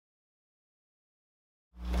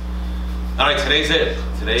All right, today's it.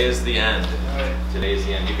 Today is the end. Today is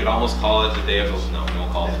the end. You could almost call it the day of the Lord. No, we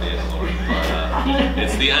won't call it the day of the Lord. But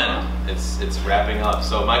it's the end. It's wrapping up.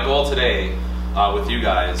 So my goal today with you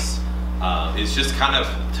guys is just kind of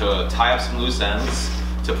to tie up some loose ends,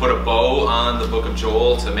 to put a bow on the book of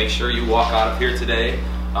Joel, to make sure you walk out of here today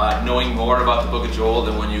knowing more about the book of Joel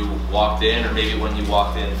than when you walked in, or maybe when you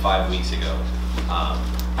walked in 5 weeks ago.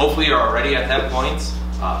 Hopefully you're already at that point.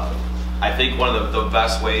 I think one of the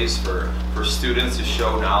best ways for students to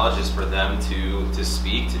show knowledge is for them to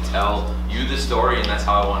speak, to tell you the story, and that's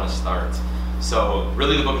how I want to start. So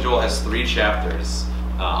really the book of Joel has 3 chapters.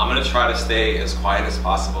 I'm going to try to stay as quiet as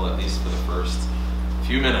possible, at least for the first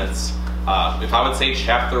few minutes. If I would say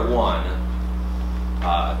chapter 1,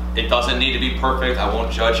 it doesn't need to be perfect. I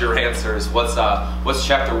won't judge your answers. What's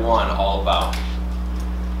chapter 1 all about?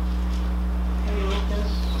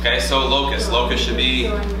 Okay, so locust. Locust should be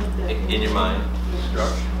in your mind.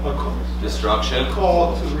 Destruction. A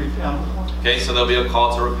call to repentance. Okay, so there'll be a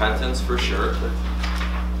call to repentance for sure.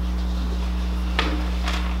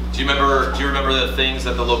 Do you remember the things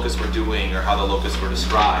that the locusts were doing, or how the locusts were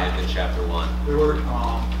described in chapter 1?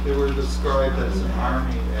 They were described as an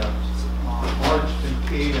army that marched in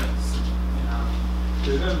cadence, and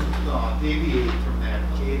they didn't deviate from that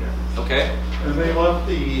cadence. Okay. And they left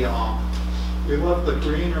the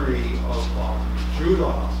greenery of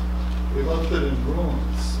Judah. They left it in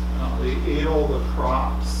ruins. They ate all the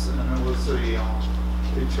crops, and it was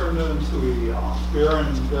they turned it into a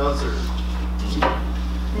barren desert.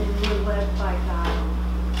 And you were led by God.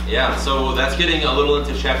 Yeah, so that's getting a little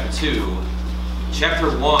into chapter 2. Chapter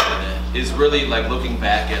 1 is really like looking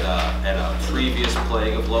back at a previous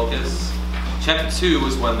plague of locusts. Chapter 2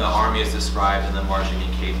 is when the army is described and the marching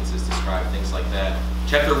in cadence is described, things like that.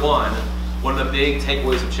 Chapter 1, one of the big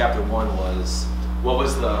takeaways of chapter 1 was what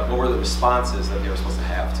were the responses that they were supposed to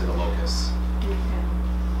have to the locusts?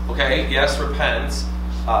 Okay, yes, repent.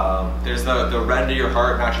 There's the rend to your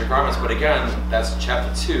heart, not your garments. But again, that's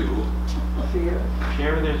chapter 2. Fear.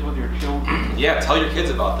 Share this with your children. Yeah, tell your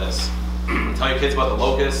kids about this. Tell your kids about the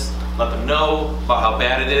locusts. Let them know about how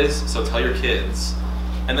bad it is. So tell your kids.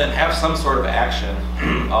 And then have some sort of action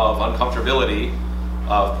of uncomfortability,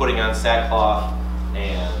 of putting on sackcloth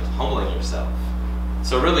and humbling yourself.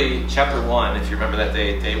 So really, chapter 1, if you remember that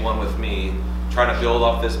day 1 with me, trying to build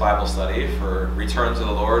up this Bible study for Return to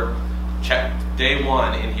the Lord, day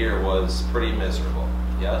 1 in here was pretty miserable.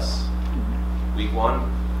 Yes? Week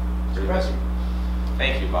 1? Depressing.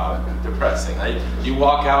 Thank you, Bob. Depressing. You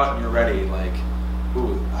walk out and you're ready, like,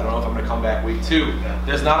 ooh, I don't know if I'm going to come back week 2.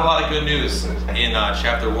 There's not a lot of good news in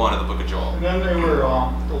chapter 1 of the book of Joel. And then they were,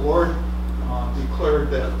 the Lord declared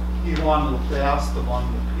that He wanted to fast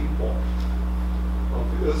among the people of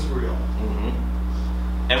Israel.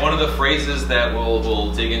 Mm-hmm. And one of the phrases that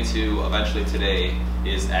we'll dig into eventually today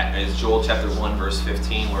is Joel chapter 1 verse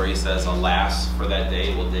 15, where he says, "Alas for that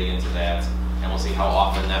day." We'll dig into that, and we'll see how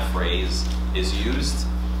often that phrase is used.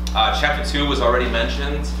 Chapter 2 was already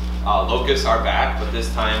mentioned. Locusts are back, but this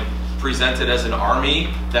time presented as an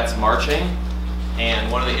army that's marching. And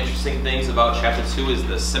one of the interesting things about chapter 2 is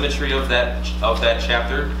the symmetry of that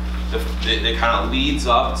chapter. It kind of leads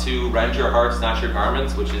up to "Rend your hearts, not your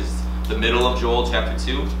garments," which is the middle of Joel chapter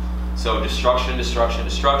 2. So destruction, destruction,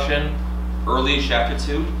 destruction. Early chapter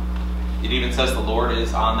 2. It even says the Lord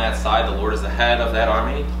is on that side. The Lord is the head of that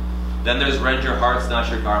army. Then there's "Rend your hearts, not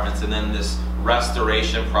your garments," and then this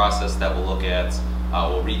restoration process that we'll look at,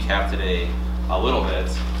 we'll recap today a little bit,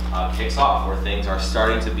 kicks off, where things are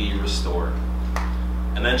starting to be restored.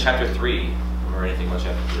 And then chapter 3. Remember anything about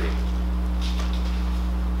chapter 3?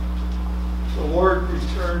 The Lord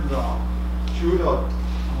returned Judah.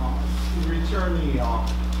 He returned the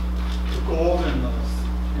gold and the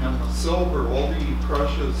silver, all the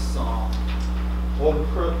precious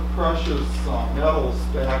metals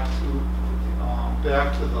back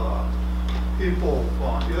to the people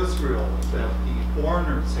of Israel that the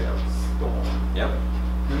foreigners had stolen. Yep.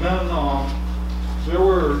 And then there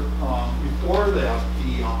were before that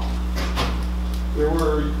there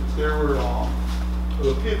were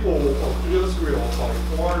the people of Israel by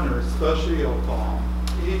foreigners, especially of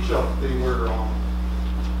Egypt.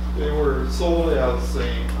 They were sold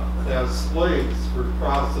as slaves for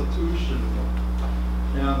prostitution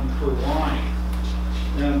and for wine,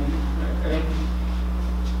 and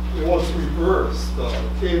it was reversed. The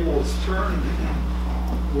tables turned,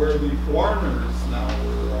 where the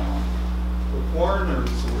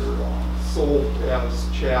foreigners were sold as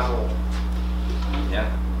chattel. Yeah.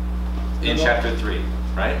 In chapter 3,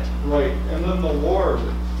 right? Right, and then the Lord,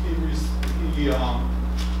 He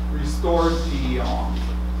restored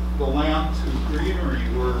the land to greenery,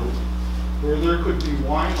 where where there could be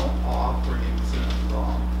wine offerings, and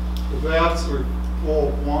the vats were full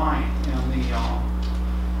of wine,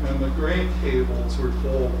 and the grain tables were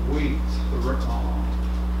full of wheat.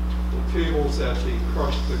 The tables that they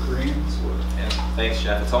crushed the grains with. Yeah, thanks,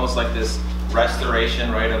 Jeff. It's almost like this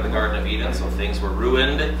restoration, right, of the Garden of Eden. So things were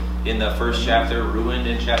ruined in the first chapter, ruined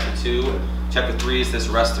in chapter 2. Chapter 3 is this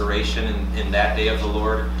restoration in that day of the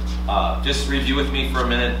Lord. Just review with me for a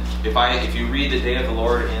minute. If you read the day of the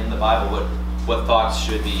Lord in the Bible, what thoughts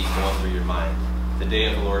should be going through your mind? The day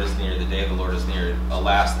of the Lord is near. The day of the Lord is near.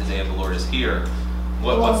 Alas, the day of the Lord is here.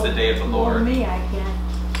 What's the day of the Lord? For me, I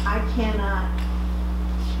cannot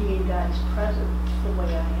be in God's presence the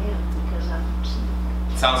way I am because I'm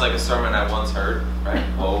sinful. It sounds like a sermon I once heard, right?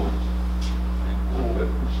 Whoa. Whoa.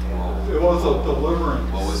 It was a deliverance.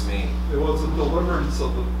 What was me? It was a deliverance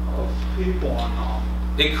of people on.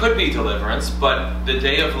 It could be deliverance, but the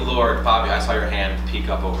day of the Lord, Bobby, I saw your hand peek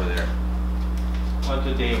up over there. What's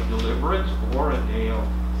a day of deliverance or a day of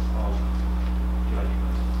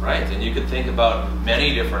judgment? Right, and you could think about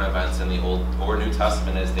many different events in the Old or New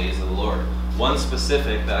Testament as days of the Lord. One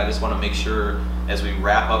specific that I just want to make sure as we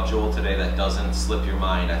wrap up Joel today that doesn't slip your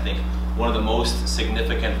mind. I think one of the most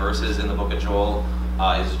significant verses in the book of Joel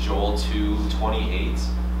is Joel 2:28.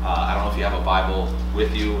 I don't know if you have a Bible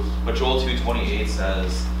with you, but Joel 2:28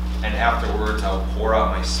 says, "And afterwards I will pour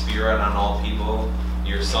out my spirit on all people.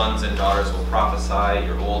 Your sons and daughters will prophesy,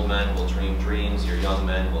 your old men will dream dreams, your young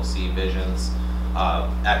men will see visions."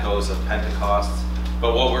 Echoes of Pentecost.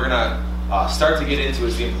 But what we're going to start to get into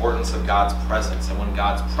is the importance of God's presence, and when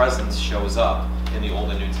God's presence shows up in the Old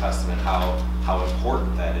and New Testament, how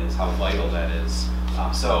important that is, how vital that is.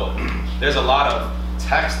 So there's a lot of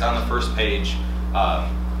text on the first page.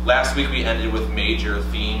 Last week we ended with major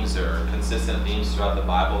themes or consistent themes throughout the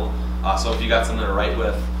Bible. So if you got something to write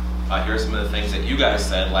with, here's some of the things that you guys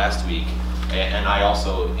said last week, and I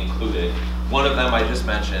also included. One of them I just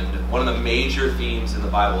mentioned. One of the major themes in the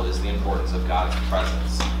Bible is the importance of God's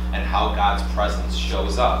presence and how God's presence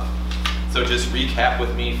shows up. So just recap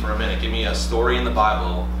with me for a minute. Give me a story in the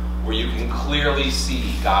Bible where you can clearly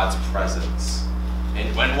see God's presence.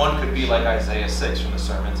 And when one could be like Isaiah 6 from the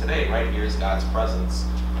sermon today, right? Here's God's presence.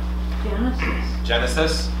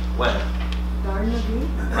 Genesis, when? Garden of Eden.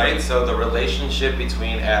 Right? So the relationship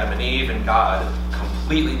between Adam and Eve and God,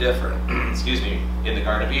 completely different, excuse me, in the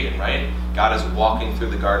Garden of Eden, right? God is walking through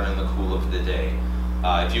the garden in the cool of the day.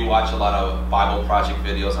 If you watch a lot of Bible Project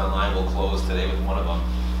videos online, we'll close today with one of them.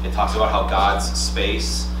 It talks about how God's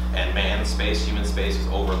space and man's space, human space, is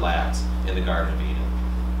overlapped in the Garden of Eden.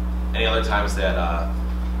 Any other times that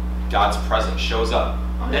God's presence shows up?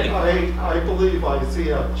 I believe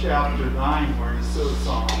Isaiah chapter 9 where he says,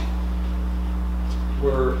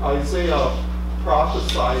 where Isaiah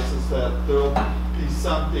prophesies that there will be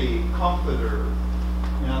sent a comforter,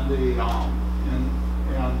 and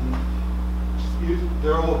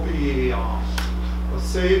there will be a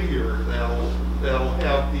savior that'll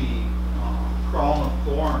have the crown of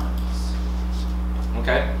thorns.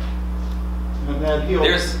 Okay. And that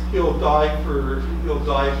he'll die for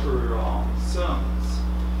sins.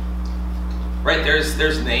 Right,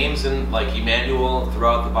 there's names in like Emmanuel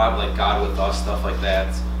throughout the Bible, like God with us, stuff like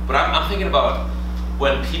that. But I'm thinking about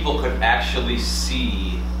when people could actually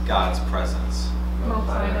see God's presence. Mount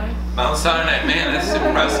Sinai. Mount Sinai, man, that's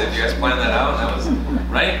impressive. You guys planned that out? That was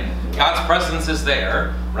right. God's presence is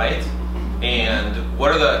there, right? And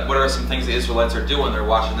what are some things the Israelites are doing? They're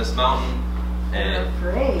watching this mountain, and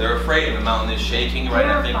they're afraid, and the mountain is shaking, right?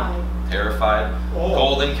 Terrified. I think terrified. Oh.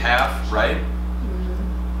 Golden calf, right?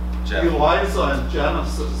 Jeff. Elijah in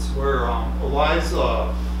Genesis, where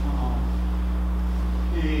Elijah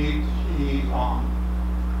he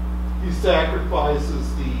sacrifices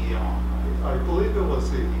I believe it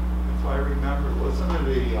was if I remember, wasn't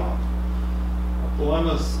it a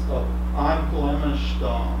unblemished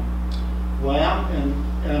lamb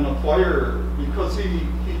and a fire, because he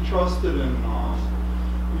trusted in the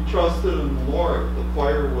Lord. The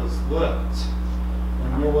fire was lit.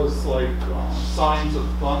 And there was like signs of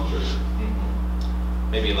thunder.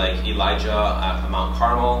 Mm-hmm. Maybe like Elijah at Mount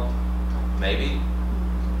Carmel, maybe.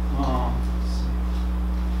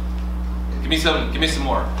 Give me some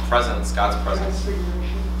more presence, God's presence.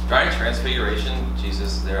 Transfiguration. Right, transfiguration.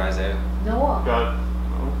 Jesus is there, Isaiah. Noah. God.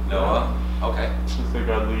 Noah. Okay. Since they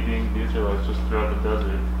got leading the Israelites just throughout the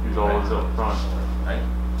desert, he's always up front. Right.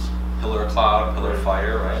 Pillar of cloud, pillar of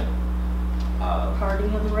fire. Right.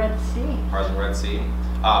 Parting of the Red Sea. Part of the Red Sea.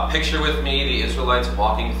 Picture with me the Israelites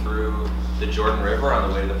walking through the Jordan River on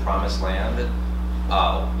the way to the Promised Land.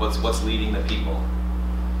 What's leading the people? Do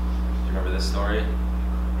you remember this story?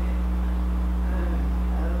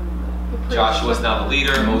 The Joshua's now the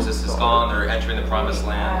leader. Moses is gone. They're entering the promised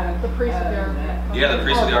land. The priest of the Ark. Yeah, the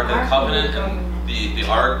priest of the Ark of the Covenant, and the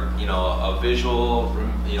Ark, you know, a visual,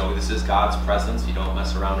 you know, this is God's presence. You don't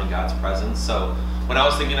mess around in God's presence. So when I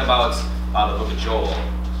was thinking about the book of Joel,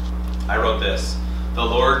 I wrote this: the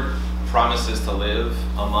Lord promises to live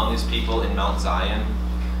among his people in Mount Zion.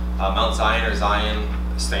 Mount Zion, or Zion,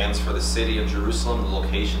 stands for the city of Jerusalem, the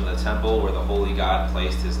location of the temple where the holy God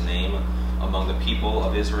placed his name among the people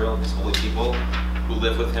of Israel, his holy people who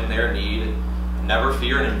live with him there need never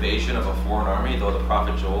fear an invasion of a foreign army, though the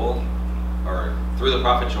prophet Joel, or through the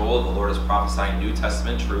prophet Joel, the Lord is prophesying New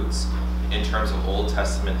Testament truths in terms of Old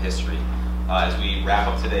Testament history. As we wrap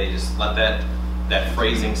up today, just let that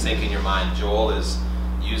phrasing sink in your mind. Joel is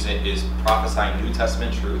prophesying New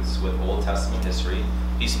Testament truths with Old Testament history.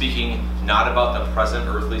 He's speaking not about the present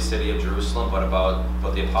earthly city of Jerusalem, but about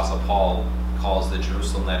what the Apostle Paul calls the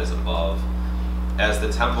Jerusalem that is above. As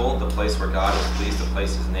the temple, the place where God was pleased to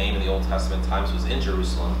place his name in the Old Testament times, was in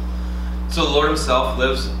Jerusalem, so the Lord himself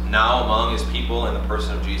lives now among his people in the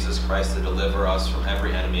person of Jesus Christ to deliver us from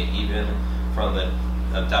every enemy, even from the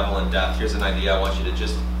devil and death. Here's an idea I want you to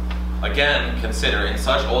just, again, consider. In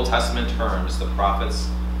such Old Testament terms, the prophets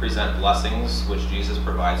present blessings which Jesus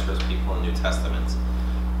provides for his people in the New Testament.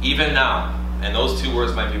 Even now, and those two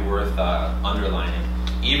words might be worth underlining,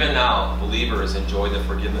 even now, believers enjoy the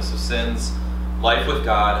forgiveness of sins, life with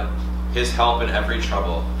God, his help in every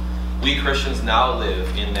trouble. We Christians now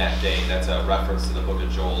live in that day. That's a reference to the book of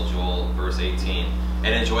Joel verse 18,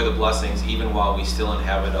 and enjoy the blessings even while we still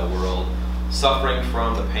inhabit a world suffering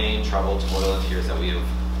from the pain, trouble, toil, and tears that we have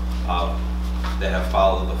that have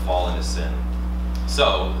followed the fall into sin.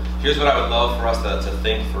 So here's what I would love for us to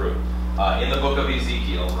think through. In the book of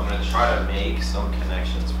Ezekiel, I'm going to try to make some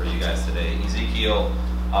connections for you guys today. Ezekiel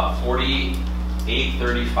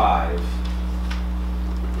 48:35,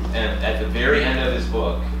 and at the very end of this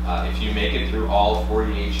book, if you make it through all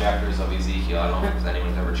 48 chapters of Ezekiel, I don't know if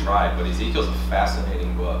anyone's ever tried, but Ezekiel's a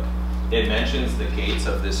fascinating book. It mentions the gates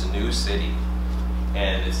of this new city,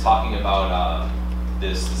 and it's talking about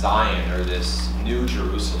this Zion, or this new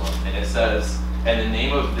Jerusalem, and it says, and the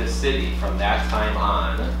name of this city from that time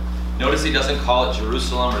on, notice he doesn't call it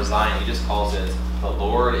Jerusalem or Zion, he just calls it, the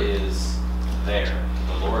Lord is there.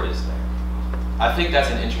 The Lord is there. I think that's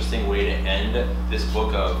an interesting way to end this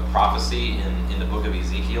book of prophecy in the book of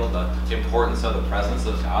Ezekiel, the importance of the presence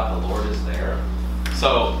of God. The Lord is there.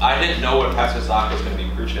 So I didn't know what Pastor Zach was going to be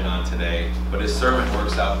preaching on today, but his sermon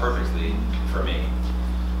works out perfectly for me.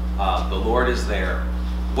 The Lord is there.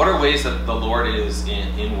 What are ways that the Lord is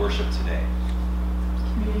in worship today?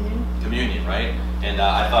 Communion, right? And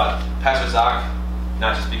I thought Pastor Zach,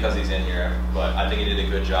 not just because he's in here, but I think he did a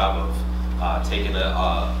good job of taking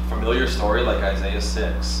a familiar story like Isaiah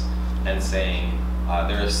 6 and saying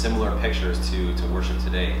there are similar pictures to worship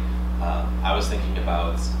today. I was thinking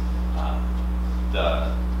about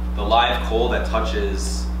the live coal that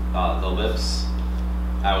touches the lips.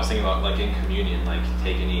 I was thinking about, like, in communion, like,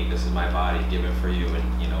 take and eat, this is my body given for you,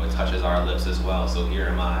 and you know, it touches our lips as well. So here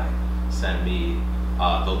am I, send me.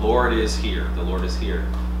 The Lord is here. The Lord is here.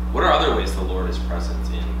 What are other ways the Lord is present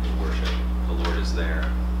in worship? The Lord is there.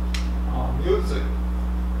 Music.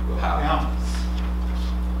 How? Hymns.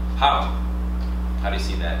 How? How do you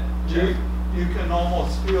see that, Jeff? You can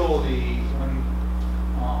almost feel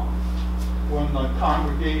when the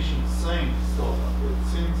congregation sings, so it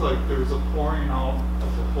seems like there's a pouring out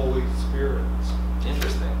of the Holy Spirit.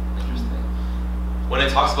 Interesting. When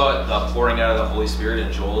it talks about the pouring out of the Holy Spirit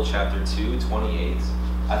in Joel chapter 2:28,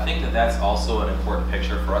 I think that's also an important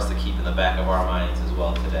picture for us to keep in the back of our minds as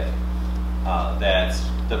well today. That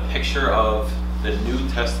the picture of the New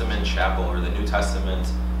Testament chapel, or the New Testament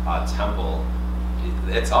temple,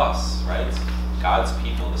 it's us, right? God's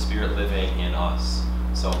people, the Spirit living in us.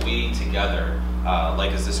 So we together,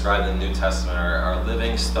 like is described in the New Testament, are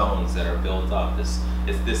living stones that are built up. It's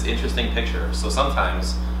this interesting picture. So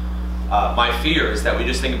sometimes my fear is that we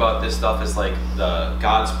just think about this stuff as like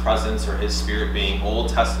God's presence or his Spirit being Old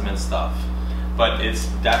Testament stuff. But it's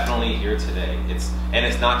definitely here today. It's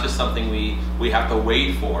not just something we have to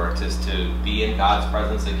wait for to be in God's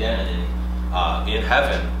presence again in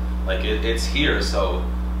heaven. Like it's here. So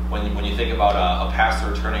when you think about a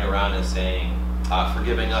pastor turning around and saying,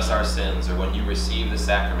 forgiving us our sins, or when you receive the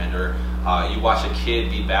sacrament, or you watch a kid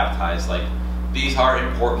be baptized, like these are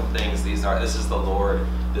important things. This is the Lord,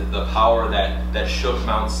 the power that shook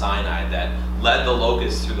Mount Sinai, that led the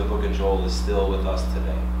locusts through the book of Joel, is still with us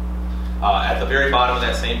today. At the very bottom of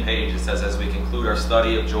that same page, it says, as we conclude our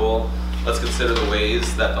study of Joel, let's consider the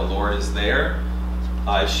ways that the Lord is there.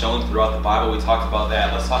 is shown throughout the Bible. We talked about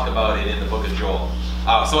that. Let's talk about it in the book of Joel.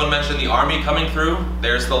 Someone mentioned the army coming through.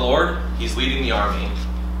 There's the Lord. He's leading the army.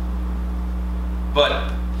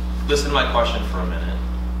 But listen to my question for a minute.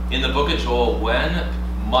 In the book of Joel, when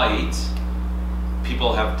might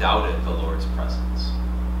people have doubted the Lord's presence?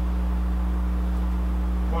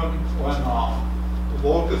 When the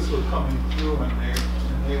locusts were coming through and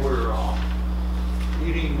they were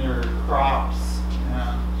eating their crops,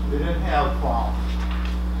 and they didn't have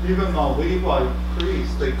even the Levite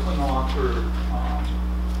priests, they couldn't offer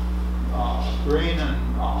grain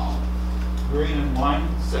and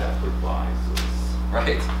wine sacrifices.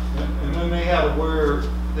 Right. And then they had to wear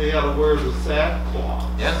the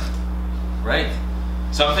sackcloth. Yeah. Right.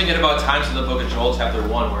 So I'm thinking about times in the book of Joel chapter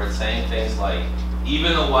 1 where it's saying things like,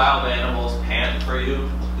 even the wild animals pant for you,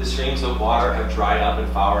 the streams of water have dried up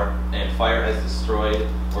and fire has destroyed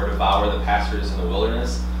or devoured the pastures in the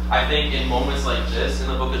wilderness. I think in moments like this in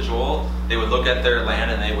the book of Joel, they would look at their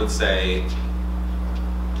land and they would say,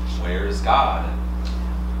 where's God?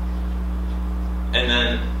 And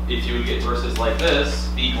then if you would get verses like this,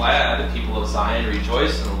 be glad, people of Zion,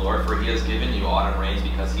 rejoice in the Lord, for he has given you autumn rains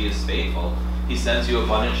because he is faithful. He sends you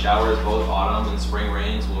abundant showers, both autumn and spring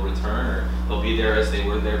rains will return, or they'll be there as they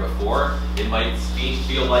were there before. It might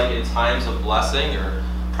feel like in times of blessing or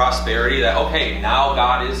prosperity that, okay, now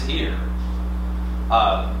God is here.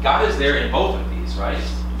 God is there in both of these, right?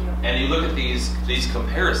 Yeah. And you look at these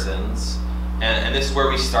comparisons, and this is where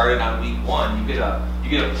we started on week 1. You get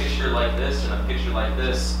a picture like this and a picture like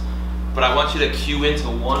this. But I want you to cue into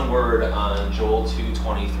one word on Joel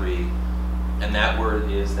 2:23, and that word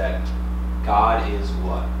is that God is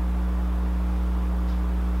what?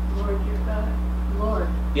 Lord your God. Lord.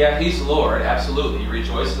 Yeah, he's Lord, absolutely. You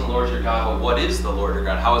rejoice in the Lord your God, but what is the Lord your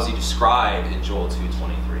God? How is he described in Joel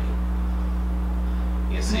 2:23?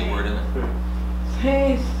 You can see a word in it?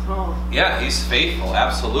 Faithful. Yeah, he's faithful,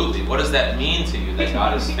 absolutely. What does that mean to you, that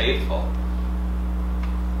God is faithful?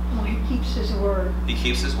 Well, he keeps his word. He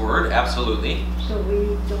keeps his word, absolutely. So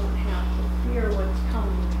we don't have to fear what's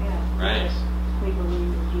coming ahead. Right. Because we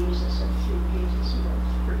believe in Jesus, and through Jesus we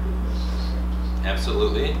forgiveness of sins.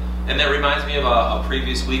 Absolutely. And that reminds me of a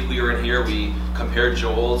previous week we were in here, we compared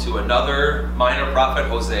Joel to another minor prophet,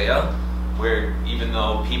 Hosea, where even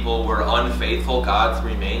though people were unfaithful, God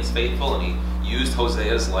remains faithful, and he used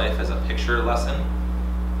Hosea's life as a picture lesson.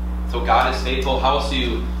 So God is faithful. How else do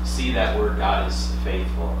you see that word, God is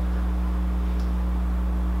faithful?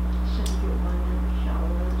 Send you abundant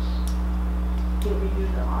showers, giving you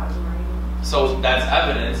the autumn rain. So that's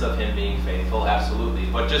evidence of him being faithful, absolutely.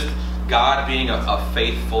 But just God being a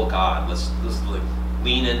faithful God, let's like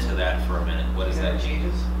lean into that for a minute. What does that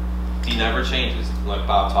mean? He never changes. Let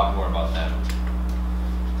Bob talk more about that.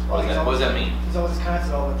 What does that mean? He's always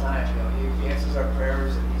constant all the time. You know, he answers our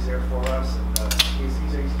prayers, and he's there for us, and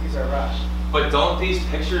he's our rock. But don't these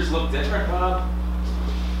pictures look different, Bob?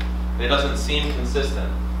 It doesn't seem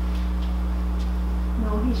consistent.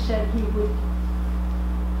 No, he said he would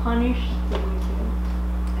punish the wicked,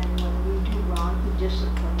 and when we do wrong, he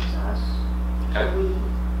disciplines us. Okay. So we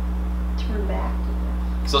turn back to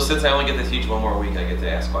him. So since I only get to teach one more week, I get to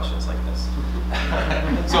ask questions like this.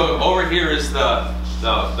 So over here is the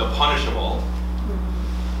punishable,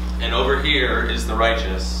 and over here is the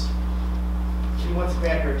righteous. He wants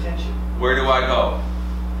back our attention. Where do I go?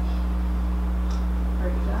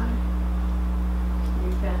 Pray to God.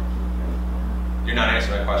 Repent and pray to God. You're not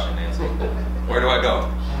answering my question, Nancy. Where do I go?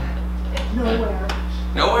 Nowhere.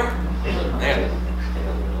 Nowhere? Man.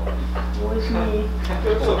 Was me.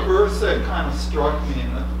 There's a verse that kind of struck me,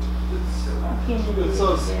 and it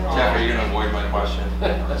says, Jack, are you going to avoid my question?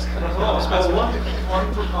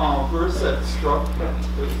 one verse that struck me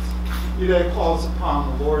is, "He that calls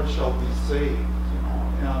upon the Lord shall be saved."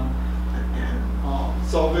 You know, and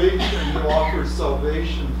salvation, He offers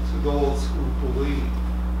salvation to those who believe.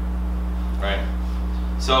 Right.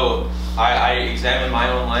 So I examine my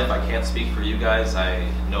own life. I can't speak for you guys. I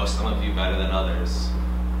know some of you better than others.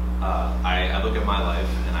 I look at my life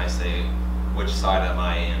and I say, which side am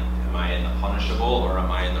I in? Am I in the punishable or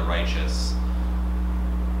am I in the righteous?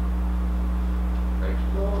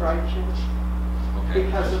 Righteous. Okay.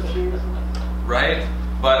 Because of Jesus. Right?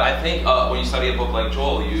 But I think when you study a book like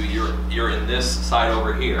Joel, you're in this side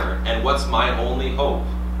over here. And what's my only hope?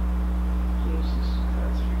 Jesus.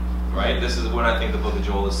 Right? This is when I think the book of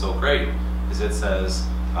Joel is so great, is it says,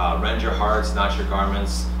 rend your hearts, not your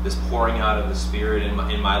garments, this pouring out of the Spirit in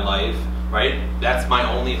my life, right? That's my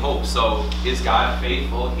only hope. So is God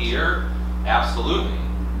faithful here? Absolutely.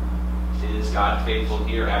 Is God faithful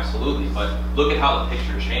here? Absolutely. But look at how the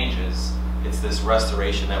picture changes It's this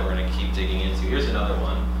restoration that we're going to keep digging into. Here's another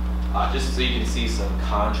one, just so you can see some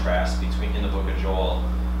contrast between in the book of Joel.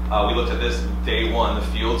 We looked at this day 1. The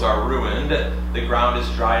fields are ruined, the ground is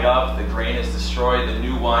dried up, the grain is destroyed, the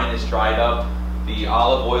new wine is dried up, the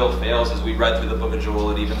olive oil fails. As we read through the book of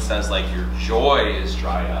Joel, it even says like your joy is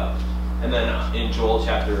dried up. And then in Joel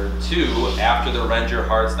chapter 2, after the rend your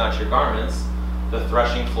hearts, not your garments, the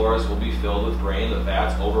threshing floors will be filled with grain, the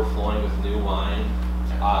vats overflowing with new wine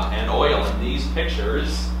and oil. And these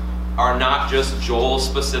pictures are not just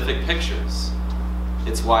Joel-specific pictures.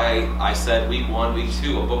 It's why I said week 1, week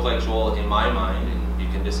 2, a book like Joel, in my mind, and you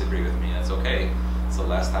can disagree with me, that's okay. It's the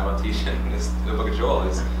last time I'm teaching the book of Joel.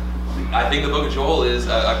 I think the book of Joel is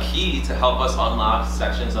a key to help us unlock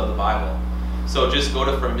sections of the Bible. So just go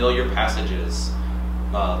to familiar passages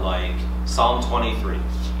like Psalm 23,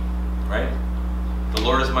 right? The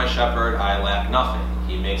Lord is my shepherd, I lack nothing.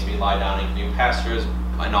 He makes me lie down in green pastures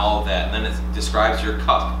and all of that. And then it describes your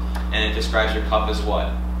cup. And it describes your cup as what?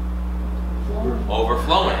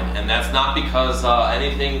 Overflowing. And that's not because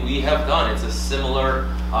anything we have done. It's a similar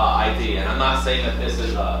idea. And I'm not saying that this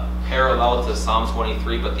is a parallel to Psalm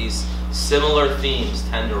 23, but these similar themes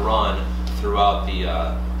tend to run throughout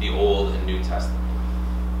the Old and New Testament.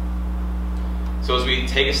 So as we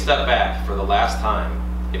take a step back for the last time,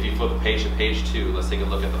 if you flip a page to page 2, let's take a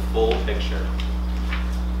look at the full picture.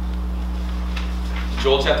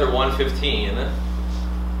 Joel chapter 1:15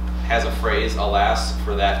 has a phrase, alas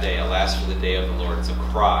for that day, alas for the day of the Lord. It's a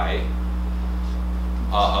cry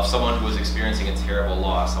of someone who is experiencing a terrible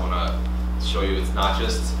loss. I want to show you it's not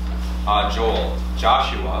just Joel.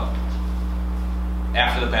 Joshua,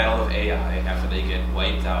 after the Battle of Ai, after they get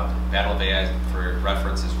wiped out, Battle of Ai, for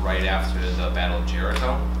reference, is right after the Battle of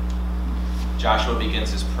Jericho. Joshua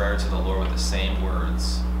begins his prayer to the Lord with the same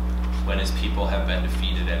words when his people have been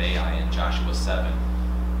defeated at Ai. In Joshua 7,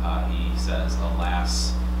 he says,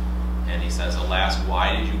 alas, and he says, alas,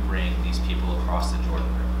 why did you bring these people across the Jordan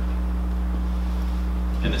River?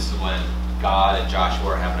 And this is when God and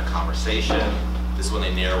Joshua are having a conversation. This is when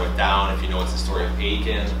they narrow it down. If you know, it's the story of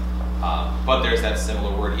Achan. But there's that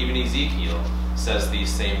similar word. Even Ezekiel says these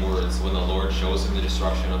same words when the Lord shows him the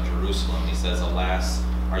destruction of Jerusalem. He says, alas,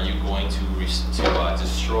 are you going to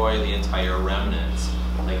destroy the entire remnant?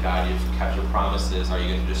 Like, God, you've kept your promises. Are you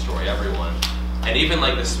going to destroy everyone? And even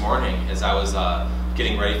like this morning, as I was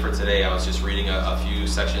getting ready for today, I was just reading a few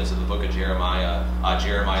sections of the book of Jeremiah,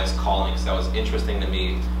 Jeremiah's calling, because that was interesting to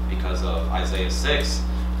me because of Isaiah 6.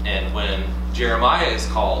 And when Jeremiah is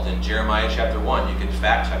called in Jeremiah chapter 1, you can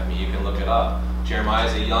fact check me, you can look it up. Jeremiah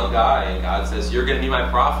is a young guy, and God says, you're going to be my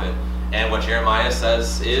prophet. And what Jeremiah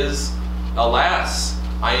says is, alas,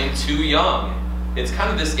 I am too young. It's kind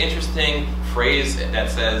of this interesting phrase that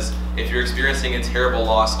says, if you're experiencing a terrible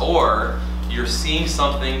loss, or you're seeing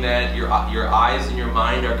something that your eyes and your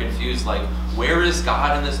mind are confused, like, where is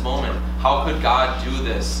God in this moment? How could God do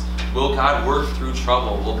this? Will God work through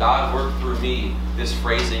trouble? Will God work through me? This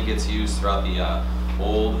phrasing gets used throughout the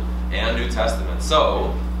Old and New Testament.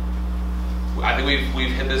 So, I think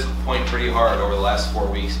we've hit this point pretty hard over the last 4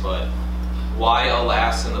 weeks, but why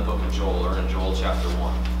alas in the book of Joel, or in Joel chapter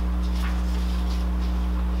 1?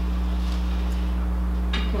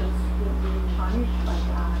 Because we're being punished by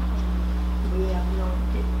God, and we have no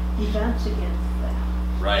defense against that.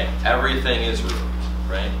 Right. Everything is ruined.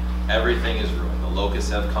 Right? Everything is ruined. The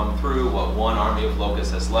locusts have come through. What one army of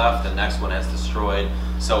locusts has left, the next one has destroyed.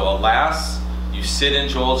 So alas, you sit in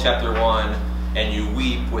Joel chapter 1 and you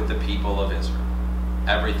weep with the people of Israel.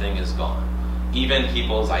 Everything is gone. Even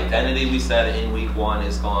people's identity, we said in week 1,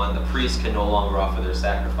 is gone. The priests can no longer offer their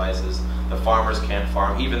sacrifices. The farmers can't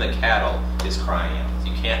farm. Even the cattle is crying out.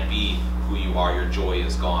 You can't be who you are. Your joy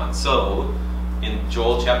is gone. So, in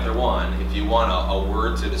Joel chapter 1, if you want a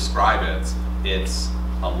word to describe it, it's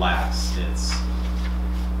alas. It's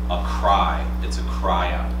a cry. It's a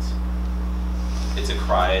cry out. It's a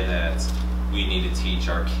cry that we need to teach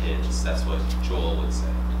our kids. That's what Joel would say.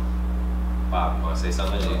 Bob, you want to say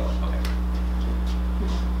something? Okay.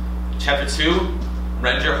 Chapter 2,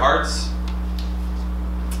 rend your hearts.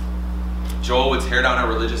 Joel would tear down our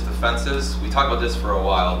religious defenses. We talked about this for a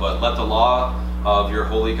while, but let the law of your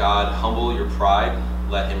holy God humble your pride.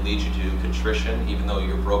 Let him lead you to contrition, even though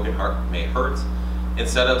your broken heart may hurt.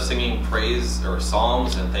 Instead of singing praise or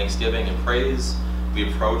psalms and thanksgiving and praise,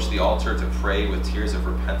 we approach the altar to pray with tears of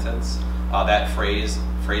repentance. That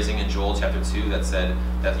phrasing in Joel chapter 2 that said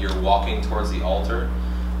that you're walking towards the altar.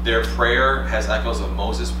 Their prayer has echoes of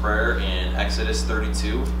Moses' prayer in Exodus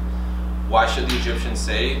 32. Why should the Egyptians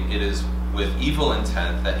say it is with evil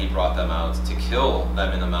intent that he brought them out, to kill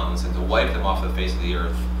them in the mountains and to wipe them off the face of the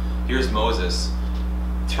earth? Here's Moses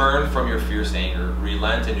Turn from your fierce anger,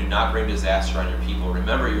 relent, and do not bring disaster on your people.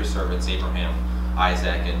 Remember your servants Abraham,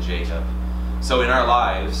 Isaac, and Jacob. So in our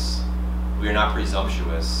lives, we are not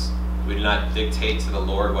presumptuous. We do not dictate to the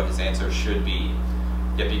Lord what his answer should be.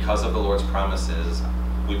 Yet because of the Lord's promises,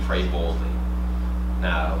 we pray boldly.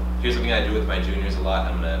 Now, here's something I do with my juniors a lot.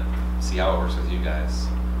 I'm going to see how it works with you guys.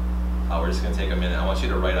 We're just going to take a minute. I want you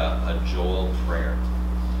to write a Joel prayer.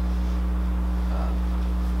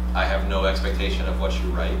 I have no expectation of what you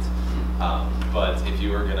write, but if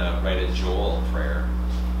you were going to write a Joel prayer,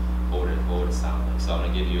 what would it sound like? So I'm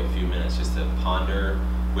going to give you a few minutes just to ponder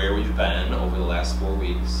where we've been over the last 4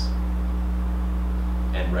 weeks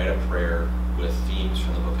and write a prayer with themes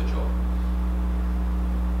from the book of Joel.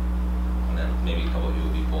 And then maybe a couple of you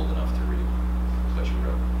will be bold enough to read what you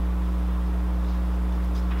wrote.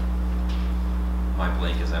 My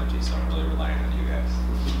blank is empty, so I'm really relying on you guys.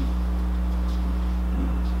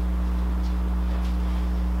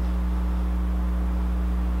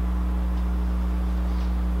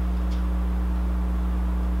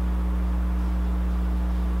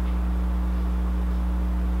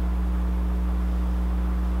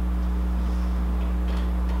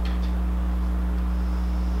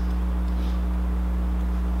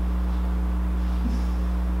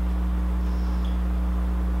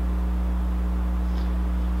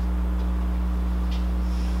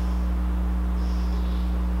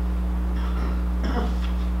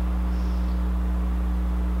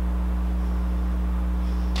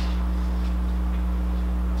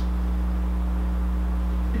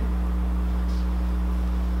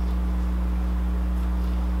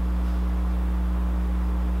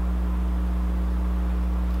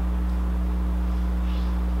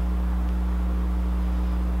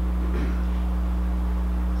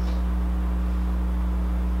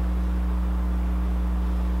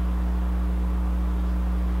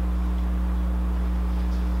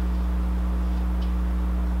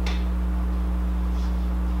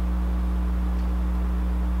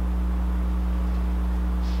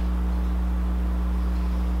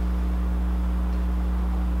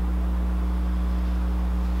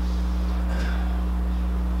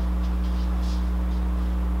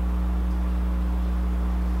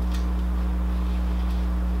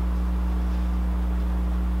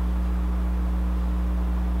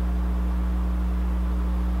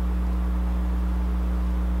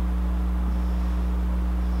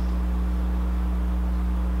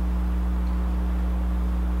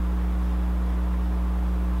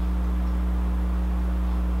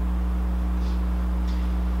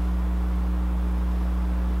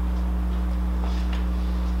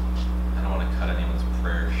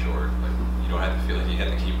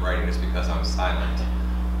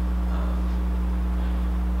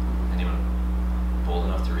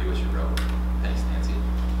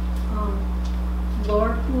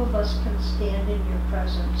 Lord, who of us can stand in your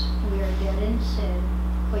presence? We are dead in sin,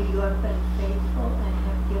 but you have been faithful and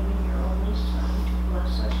have given your only Son to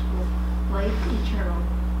bless us with life eternal.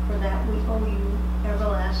 For that we owe you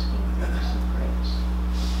everlasting thanks and praise.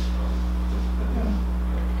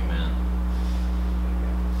 Amen.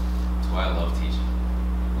 That's why I love teaching.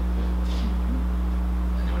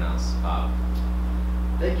 Anyone else? Bob?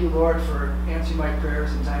 Thank you, Lord, for answering my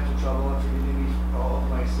prayers in times of trouble and forgiving me for all of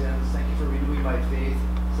my sins. Thank you for renewing my faith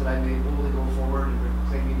so that I may boldly go forward and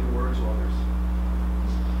proclaiming your word to others.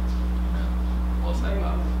 Amen. Well said,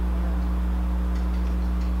 Bob.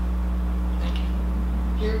 Thank you.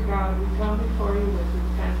 Dear God, we come before you with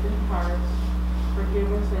repentant hearts.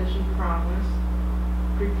 Forgive us as you promised.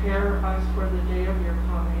 Prepare us for the day of your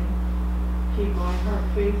coming. Keep my heart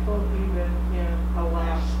faithful even in the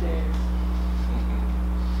last days.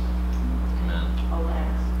 Amen.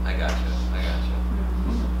 Alas. I got you.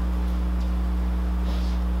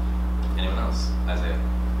 Anyone else? Isaiah?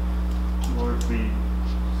 Lord, we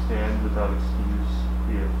stand without excuse.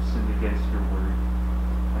 We have sinned against your word.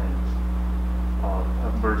 And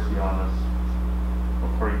have mercy on us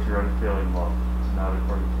according to your unfailing love, not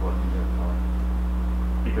according to what you have done,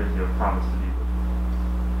 because you have promised to be with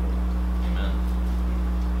us. Amen.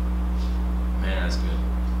 Man, that's good.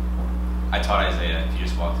 I taught Isaiah if you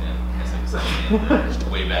just walked in as an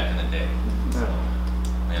exception way back in the day. So,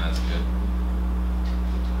 man, that's good.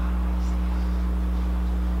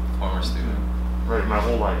 Former student. Right, my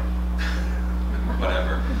whole life.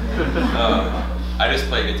 Whatever. I just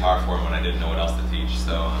played guitar for him when I didn't know what else to teach.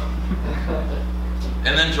 So,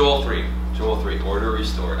 and then Joel 3, order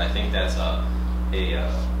restored. I think that's a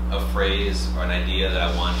phrase or an idea that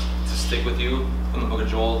I want to stick with you from the book of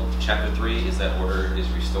Joel. Chapter 3 is that order is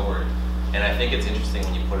restored. And I think it's interesting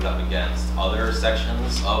when you put it up against other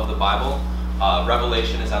sections of the Bible.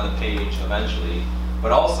 Revelation is on the page eventually,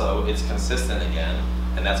 but also it's consistent again,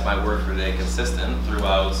 and that's my word for today, consistent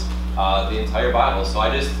throughout the entire Bible. So I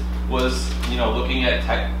just was, looking at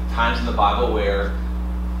times in the Bible where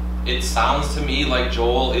it sounds to me like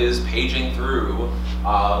Joel is paging through,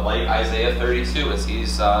 like Isaiah 32, as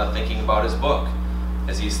he's thinking about his book,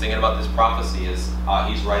 as he's thinking about this prophecy, as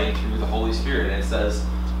he's writing through the Holy Spirit. And it says,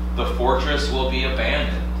 the fortress will be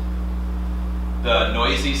abandoned, the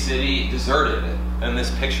noisy city deserted, and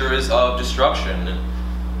this picture is of destruction.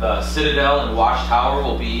 The citadel and watchtower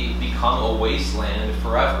will become a wasteland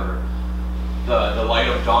forever. The light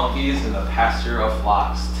of donkeys and the pasture of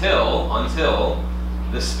flocks, until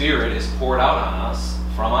the Spirit is poured out on us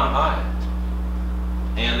from on high.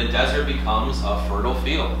 And the desert becomes a fertile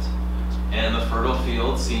field. And the fertile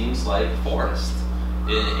field seems like forest.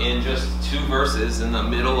 In just 2 verses in the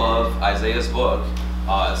middle of Isaiah's book,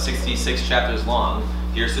 66 chapters long,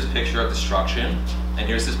 here's this picture of destruction, and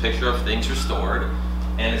here's this picture of things restored,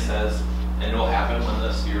 and it says, and it will happen when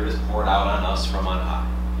the Spirit is poured out on us from on high.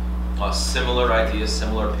 A similar idea,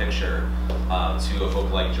 similar picture to a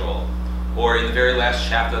book like Joel. Or in the very last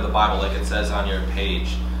chapter of the Bible, like it says on your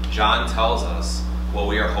page, John tells us what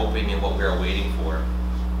we are hoping and what we are waiting for.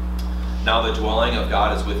 Now the dwelling of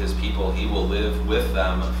God is with his people. He will live with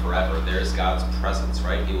them forever. There's God's presence,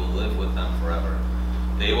 right? He will live with them forever.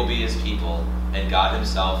 They will be his people, and God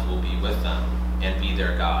himself will be with them and be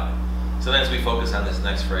their God. Sometimes we focus on this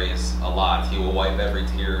next phrase a lot. He will wipe every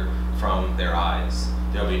tear from their eyes.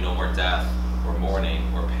 There will be no more death, or mourning,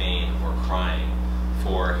 or pain, or crying.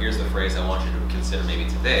 For, here's the phrase I want you to consider maybe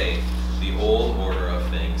today, the old order of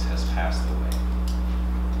things has passed away.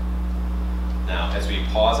 Now, as we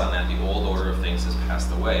pause on that, the old order of things has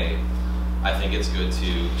passed away, I think it's good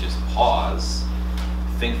to just pause,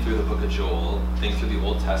 think through the book of Joel, think through the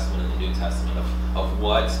Old Testament and the New Testament of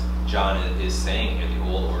what John is saying here. The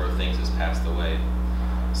old order of things has passed away.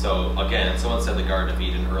 So again, someone said the Garden of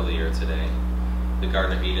Eden earlier today. The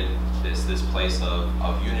Garden of Eden is this place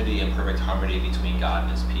of unity and perfect harmony between God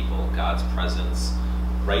and his people. God's presence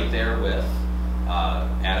right there with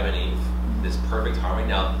Adam and Eve. This perfect harmony.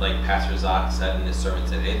 Now, like Pastor Zach said in his sermon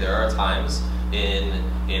today, there are times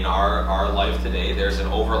in our life today, there's an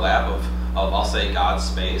overlap of I'll say God's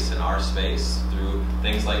space and our space through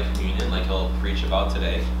things like communion, like he'll preach about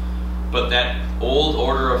today. But that old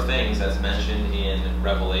order of things that's mentioned in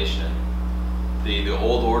Revelation, the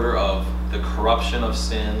old order of the corruption of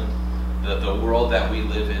sin, the world that we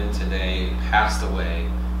live in today passed away,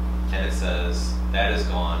 and it says that is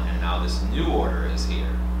gone, and now this new order is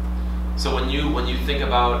here. So when you think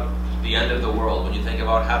about the end of the world, when you think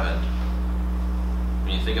about heaven,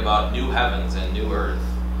 when you think about new heavens and new earth,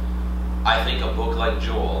 I think a book like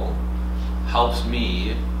Joel helps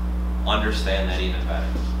me understand that even better.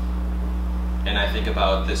 And I think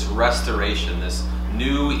about this restoration, this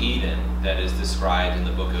new Eden that is described in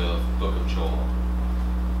the book of Joel.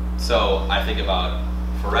 So I think about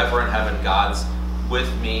forever in heaven, God's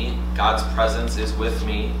with me, God's presence is with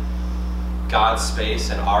me, God's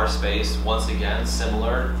space and our space, once again,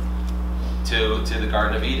 similar to the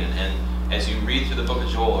Garden of Eden. And as you read through the book of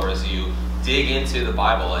Joel, or as you dig into the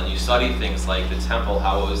Bible and you study things like the temple,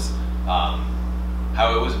 how it was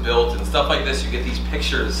built and stuff like this, you get these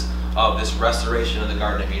pictures of this restoration of the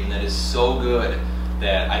Garden of Eden that is so good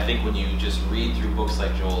that I think when you just read through books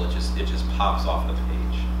like Joel, it just pops off the page.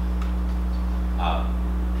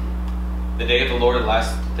 The day of the Lord, the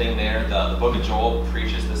last thing there, the book of Joel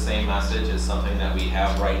preaches the same message as something that we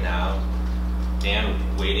have right now and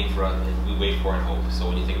we wait for in hope. So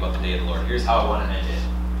when you think about the day of the Lord, here's how I want to end it.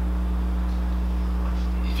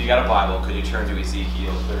 If you got a Bible, could you turn to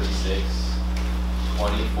Ezekiel 36,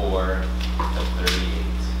 24 to 38.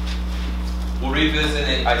 We'll read this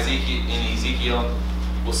in Ezekiel.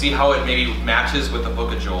 We'll see how it maybe matches with the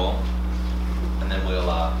book of Joel, and then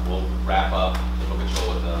we'll wrap up the book of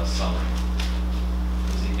Joel with a summary.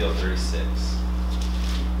 Ezekiel 36.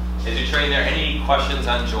 As you're turning there, any questions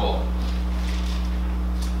on Joel?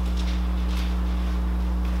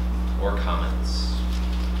 Or comments?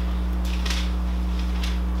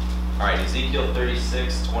 All right, Ezekiel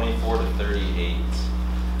 36, 24 to 38.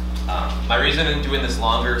 My reason in doing this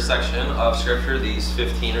longer section of Scripture, these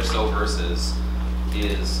 15 or so verses,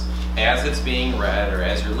 is as it's being read or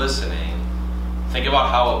as you're listening, think about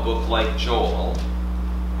how a book like Joel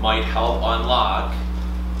might help unlock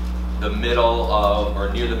the middle of, or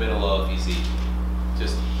near the middle of Ezekiel,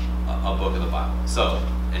 just a book of the Bible. So,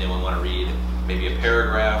 anyone want to read maybe a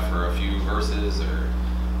paragraph or a few verses, or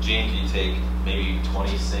Gene, can you take maybe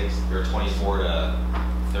 26 or 24 to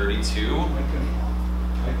 32?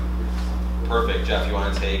 Perfect. Jeff, you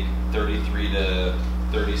want to take 33 to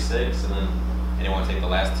 36, and then Anyone take the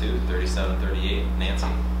last two, 37, 38? Nancy,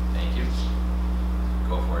 thank you.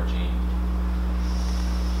 Go for it, Gene.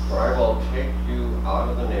 For I will take you out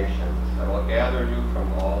of the nations. I will gather you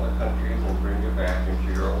from all the countries and bring you back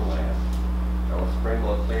into your own land. I will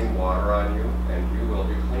sprinkle clean water on you, and you will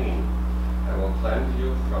be clean. I will cleanse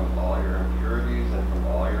you from all your impurities and from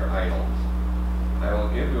all your idols. I will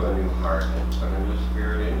give you a new heart and put a new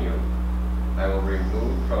spirit in you. I will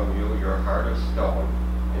remove from you your heart of stone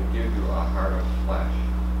and give you a heart of flesh.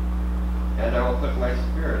 And I will put my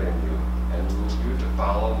spirit in you and move you to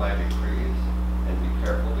follow my decrees and be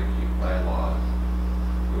careful to keep my laws.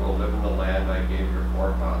 You will live in the land I gave your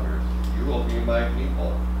forefathers. You will be my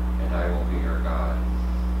people, and I will be your God.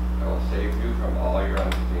 I will save you from all your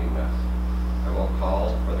uncleanness. I will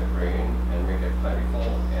call for the grain and make it plentiful,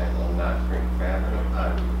 and will not bring famine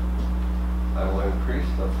upon you. I will increase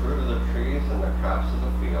the fruit of the trees and the crops of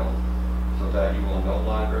the field, so that you will no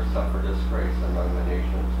longer suffer disgrace among the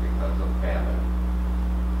nations because of famine.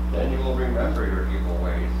 Then you will remember your evil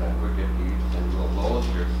ways and wicked deeds, and you will loathe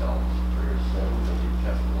yourselves for your sins and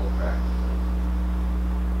detestable practices.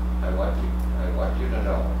 I want you to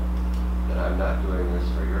know that I'm not doing this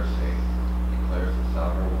for your sake, declares the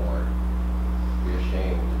sovereign Lord. Be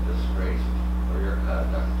ashamed and disgraced for your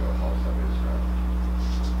conduct, O house of Israel.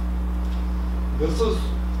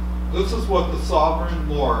 This is what the sovereign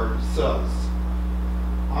Lord says.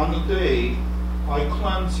 On the day I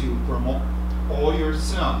cleanse you from all your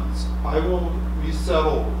sins, I will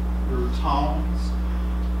resettle your towns,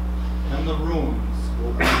 and the ruins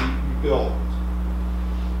will be rebuilt.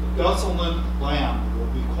 The desolate land will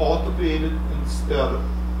be cultivated instead of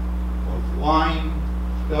lying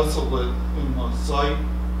desolate in the sight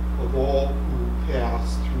of all who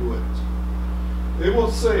pass through it. They will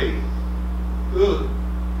say,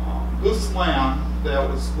 this land that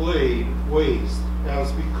was laid waste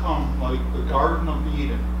has become like the Garden of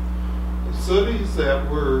Eden. The cities that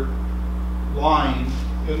were lying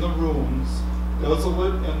in the ruins,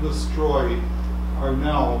 desolate and destroyed, are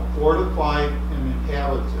now fortified and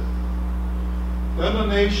inhabited. Then the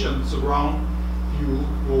nations around you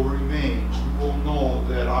will remain. You will know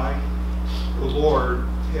that I, the Lord,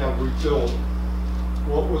 have rebuilt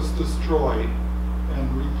what was destroyed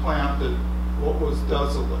and replanted what was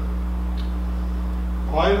desolate.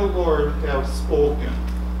 I, the Lord, have spoken,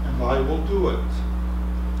 and I will do it.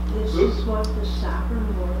 This is what the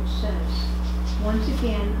sovereign Lord says. Once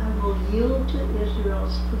again, I will yield to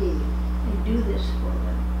Israel's plea and do this for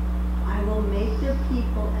them. I will make their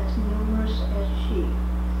people as numerous as sheep,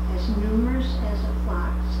 as numerous as the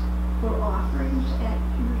flocks, for offerings at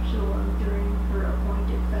Jerusalem during her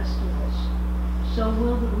appointed festivals. So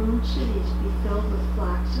will the ruined cities be filled with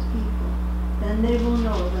flocks of people. Then they will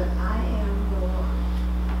know that I am the Lord.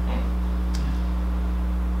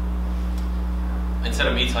 Instead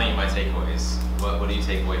of me telling you my takeaways, what do you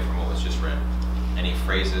take away from what was just read? Any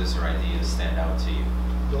phrases or ideas stand out to you?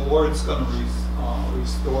 The Lord's going to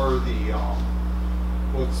restore the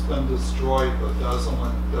what's been destroyed, the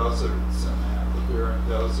desolate deserts and that, the barren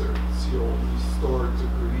deserts. He'll restore it to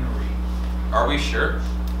greenery. Are we sure?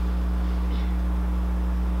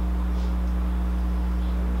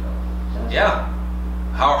 Yeah.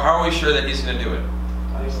 How are we sure that he's going to do it?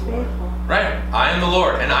 He's faithful. Right. I am the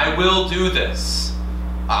Lord, and I will do this.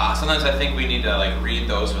 Sometimes I think we need to read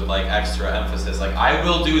those with extra emphasis. I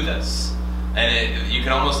will do this, and you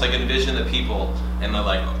can almost envision the people, and they're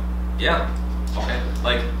like, yeah, okay.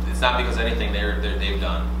 It's not because of anything they've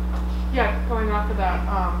done. Yeah, going off of that,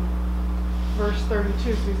 verse 32,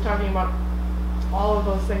 so he's talking about all of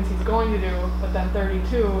those things he's going to do, but then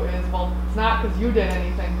 32 is, well, it's not because you did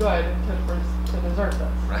anything good to deserve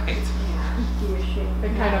this. Right. Yeah, be ashamed.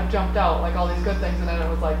 It kind of jumped out, all these good things, and then it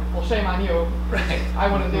was well, shame on you. Right.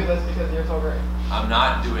 I wouldn't do this because you're so great. I'm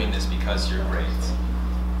not doing this because you're great.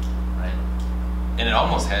 Right? And it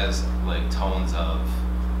almost has tones of,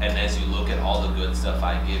 and as you look at all the good stuff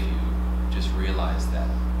I give you, just realize that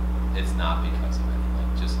it's not because of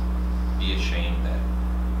it. Just be ashamed that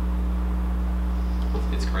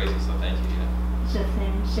it's crazy, so thank you. Yeah. It's the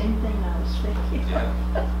same thing I was thinking. Yeah.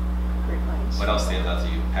 What else stands out to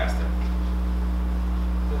you, Pastor?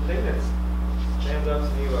 The thing that stands out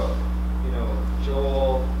to me about,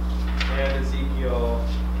 Joel and Ezekiel,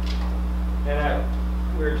 and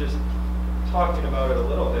we were just talking about it a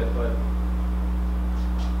little bit, but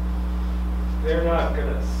they're not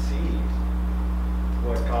going to see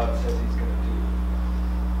what God says he's going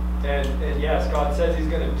to do. And yes, God says he's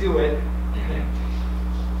going to do it,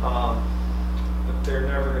 but they're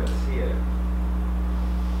never going to see it.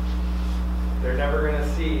 They're never going to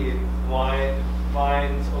see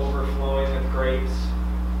vines overflowing with grapes.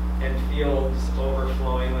 and fields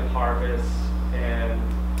overflowing with harvests and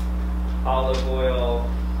olive oil.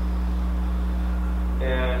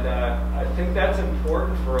 And I think that's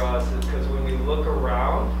important for us because when we look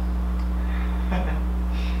around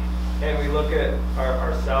and we look at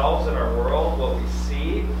ourselves and our world, what we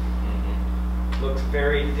see looks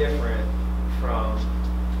very different from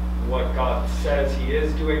what God says He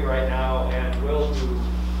is doing right now and will do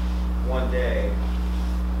one day.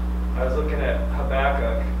 I was looking at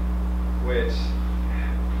Habakkuk, which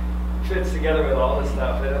fits together with all this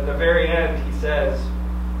stuff. And at the very end, he says,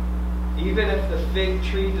 even if the fig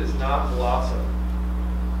tree does not blossom,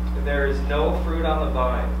 and there is no fruit on the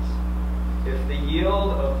vines, if the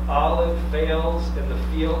yield of olive fails and the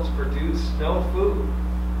fields produce no food,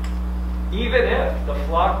 even if the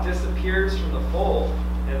flock disappears from the fold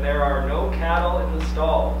and there are no cattle in the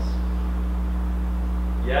stalls,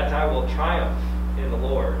 yet I will triumph in the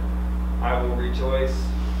Lord. I will rejoice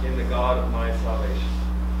in the God of my salvation.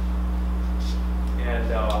 And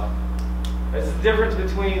there's a difference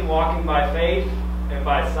between walking by faith and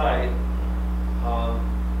by sight.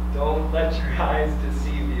 Don't let your eyes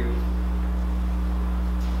deceive you.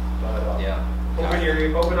 But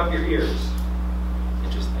open up your ears.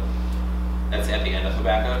 Interesting. That's at the end of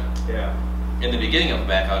Habakkuk? Yeah. In the beginning of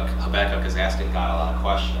Habakkuk is asking God a lot of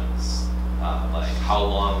questions. Like, how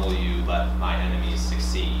long will you let my enemies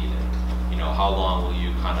succeed? And, how long will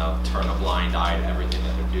you kind of turn a blind eye to everything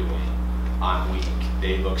that they're doing? I'm weak.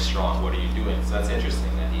 They look strong. What are you doing? So that's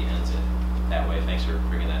interesting that he ends it that way. Thanks for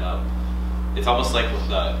bringing that up. It's almost like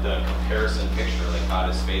the comparison picture, like God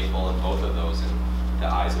is faithful in both of those. In the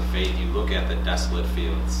eyes of faith, you look at the desolate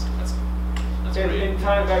fields. That's great. And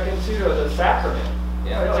tying back into the sacrament.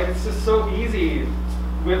 Yeah. Like it's just so easy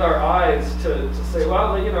with our eyes to say,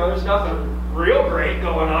 well, there's nothing real great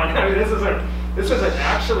going on. I mean, this isn't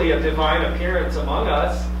actually a divine appearance among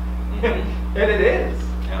us. Mm-hmm. And it is.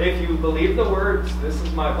 Yeah. If you believe the words, this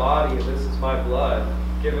is my body, this is my blood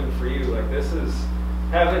given for you, like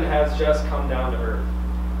heaven has just come down to earth.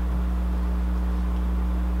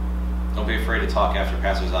 Don't be afraid to talk after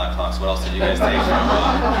Pastor Zach talks. What else did you guys take from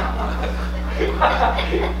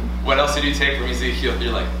what else did you take from Ezekiel?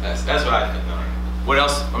 You're like, that's what I think. No. What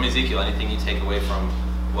else from Ezekiel? Anything you take away from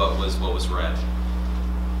what was read?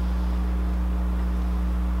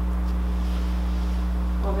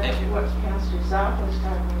 Well, that's Thank you. what Pastor Zach was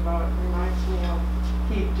talking about. It reminds me of,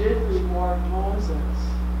 he did reward Moses.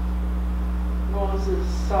 Moses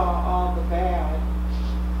saw all the bad,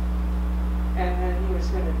 and then he was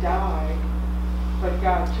going to die, but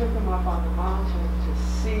God took him up on the mountain to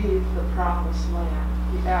see the promised land.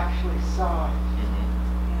 He actually saw it.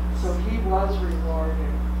 Mm-hmm. So he was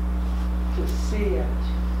rewarded to see it.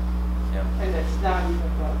 Yeah. And it's not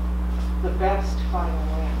even the best final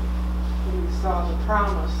land. But he saw the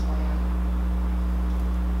promised land.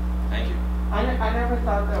 Thank you. I never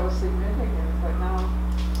thought that was significant, but now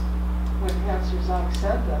when Pastor Zach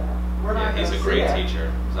said that, we're not going to see it. He's a great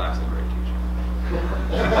teacher. Zach's a great teacher.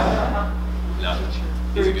 No,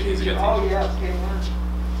 he's a good teacher. Oh yes, amen.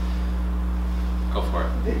 Go for it.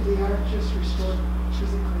 They aren't just restored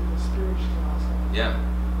physically, but spiritually also. Yeah,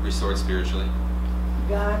 restored spiritually.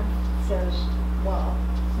 God says, well,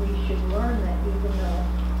 we should learn that even though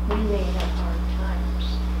we may have hard times,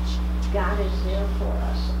 God is there for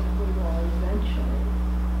us, and we will eventually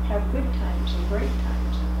have good times and great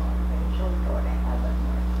times, and we'll eventually go to heaven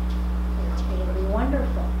where, it'll be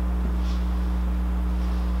wonderful.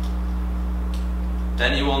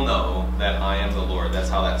 Then you will know that I am the Lord. That's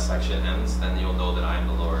how that section ends. Then you'll know that I am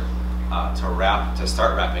the Lord. To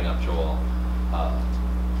start wrapping up Joel,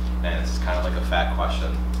 and it's kind of like a fat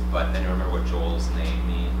question, but then you remember what Joel's name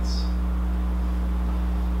means.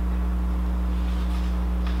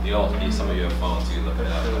 Some of you have phones, you can look it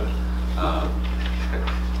up.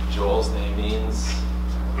 Joel's name means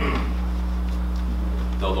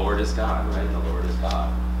the Lord is God, right? The Lord is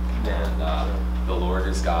God. And the Lord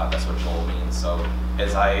is God, that's what Joel means. So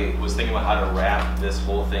as I was thinking about how to wrap this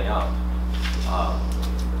whole thing up,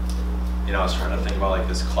 I was trying to think about like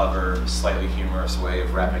this clever, slightly humorous way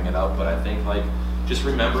of wrapping it up, but I think like just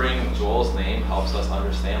remembering Joel's name helps us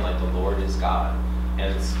understand like the Lord is God.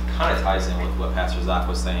 And it's kind of ties in with what Pastor Zach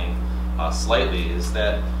was saying slightly, is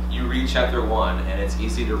that you read chapter 1 and it's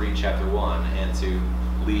easy to read chapter 1 and to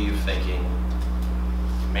leave thinking,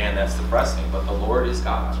 man, that's depressing, but the Lord is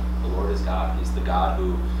God. The Lord is God. He's the God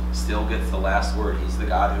who still gets the last word. He's the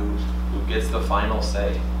God who gets the final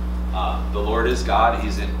say. The Lord is God.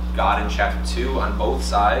 He's God in chapter 2 on both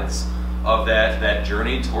sides of that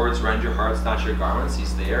journey towards rend your hearts, not your garments.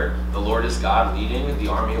 He's there. The Lord is God leading the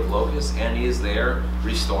army of locusts, and He is there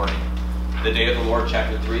restoring. The day of the Lord,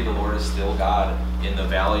 chapter 3, the Lord is still God in the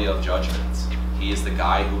valley of judgment. He is the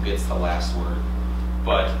guy who gets the last word.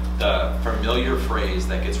 But the familiar phrase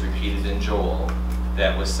that gets repeated in Joel,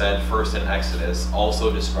 that was said first in Exodus,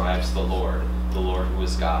 also describes the Lord who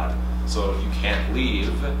is God. So you can't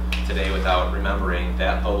leave today without remembering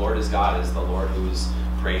that the Lord is God, is the Lord who is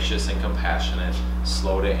gracious and compassionate,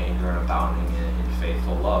 slow to anger and abounding in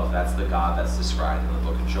faithful love. That's the God that's described in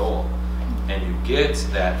the book of Joel. And you get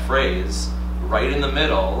that phrase right in the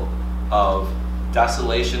middle of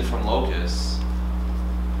desolation from locusts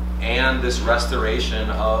and this restoration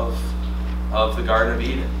of the Garden of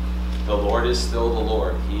Eden. The Lord is still the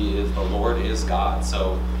Lord. The Lord is God.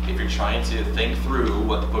 So if you're trying to think through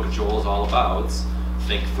what the book of Joel is all about,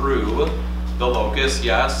 think through the locusts,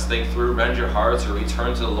 yes, think through rend your hearts or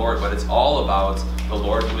return to the Lord, but it's all about the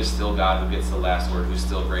Lord who is still God, who gets the last word, who's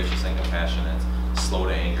still gracious and compassionate, slow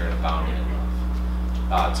to anger and abounding in love.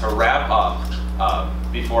 To wrap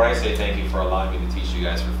up, before I say thank you for allowing me to teach you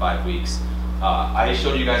guys for 5 weeks, I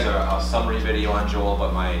showed you guys a summary video on Joel,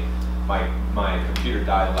 but my computer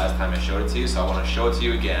died the last time I showed it to you, so I want to show it to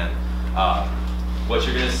you again. What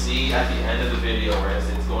you're going to see at the end of the video, as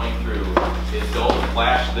it's going through, is don't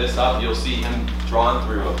flash this up. You'll see him drawn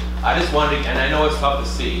through. I just wanted to, and I know it's tough to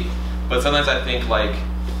see, but sometimes I think like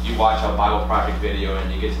you watch a Bible Project video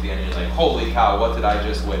and you get to the end and you're like, holy cow, what did I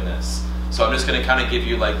just witness? So I'm just going to kind of give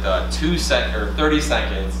you like the 30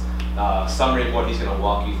 seconds summary of what he's going to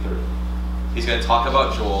walk you through. He's going to talk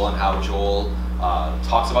about Joel and how Joel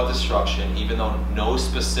talks about destruction even though no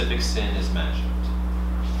specific sin is mentioned.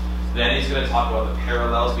 Then he's going to talk about the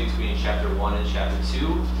parallels between chapter 1 and chapter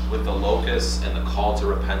 2 with the locusts and the call to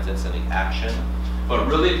repentance and the action. But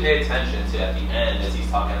really pay attention to at the end as he's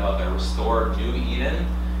talking about the restored new Eden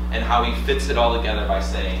and how he fits it all together by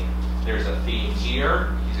saying there's a theme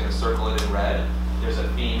here, he's going to circle it in red, there's a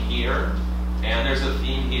theme here, and there's a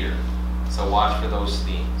theme here. So watch for those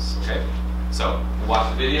themes, okay? So we'll watch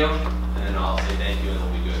the video, and then I'll say thank you, and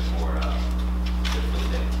it'll be good for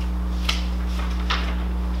the day.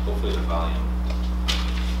 Hopefully the volume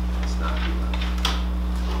is not too loud.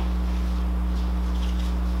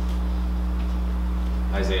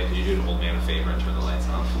 Isaiah, could you do an old man a favor and turn the lights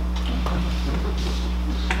off?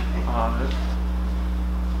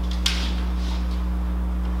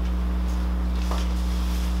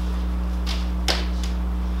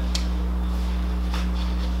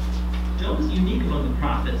 Joel is unique among the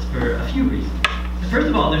prophets for a few reasons. First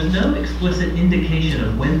of all, there's no explicit indication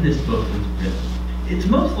of when this book was written. It's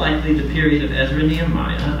most likely the period of Ezra and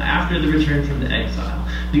Nehemiah after the return from the exile,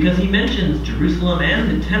 because he mentions Jerusalem and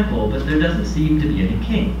the temple, but there doesn't seem to be any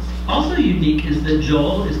kings. Also unique is that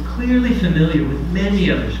Joel is clearly familiar with many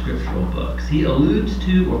other scriptural books. He alludes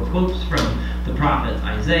to or quotes from the prophets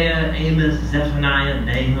Isaiah, Amos, Zephaniah,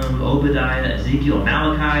 Nahum, Obadiah, Ezekiel,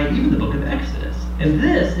 Malachi, even the book of Exodus. And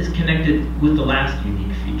this is connected with the last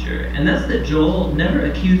unique feature, and that's that Joel never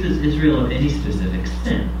accuses Israel of any specific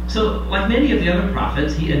sin. So, like many of the other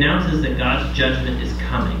prophets, he announces that God's judgment is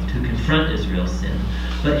coming to confront Israel's sin,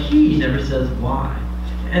 but he never says why.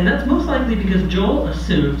 And that's most likely because Joel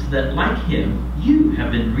assumes that, like him, you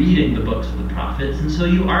have been reading the books of the prophets, and so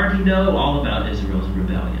you already know all about Israel's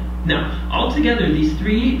rebellion. Now, altogether, these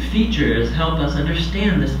three features help us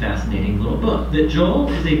understand this fascinating little book, that Joel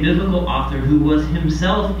is a biblical author who was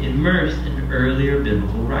himself immersed in earlier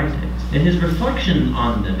biblical writings, and his reflection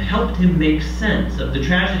on them helped him make sense of the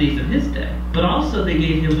tragedies of his day, but also they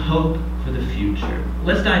gave him hope for the future.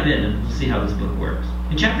 Let's dive in and we'll see how this book works.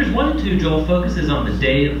 In chapters 1 and 2, Joel focuses on the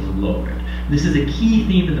day of the Lord. This is a key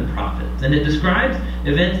theme in the prophets, and it describes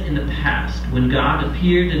events in the past when God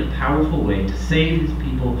appeared in a powerful way to save his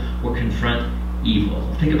people or confront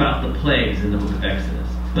evil. Think about the plagues in the book of Exodus.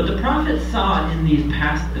 But the prophets saw in these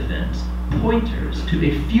past events pointers to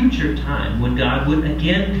a future time when God would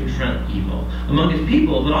again confront evil among his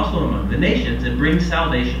people, but also among the nations, and bring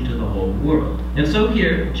salvation to the whole world. And so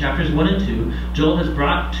here, in chapters 1 and 2, Joel has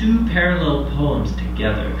brought two parallel poems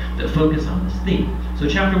together that focus on this theme. So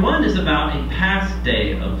chapter 1 is about a past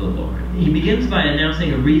day of the Lord. He begins by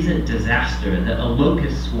announcing a recent disaster that a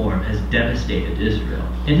locust swarm has devastated Israel.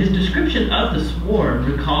 And his description of the swarm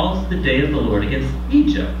recalls the day of the Lord against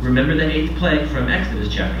Egypt. Remember the 8th plague from Exodus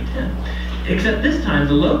chapter 10. Except this time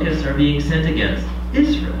the locusts are being sent against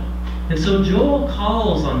Israel. And so Joel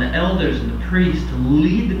calls on the elders and the priests to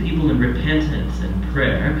lead the people in repentance and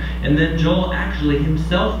prayer, and then Joel actually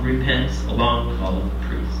himself repents along with all of the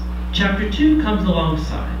priests. Chapter 2 comes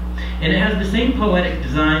alongside, and it has the same poetic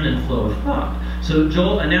design and flow of thought. So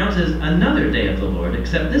Joel announces another day of the Lord,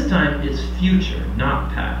 except this time it's future,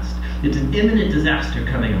 not past. It's an imminent disaster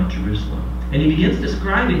coming on Jerusalem. And he begins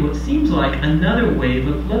describing what seems like another wave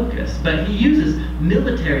of locusts, but he uses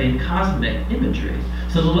military and cosmic imagery.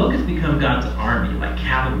 So the locusts become God's army, like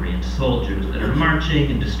cavalry and soldiers that are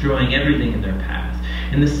marching and destroying everything in their path.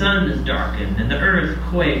 And the sun is darkened, and the earth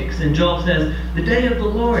quakes, and Joel says, "The day of the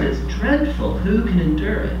Lord is dreadful, who can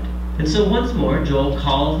endure it?" And so once more, Joel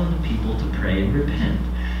calls on the people to pray and repent.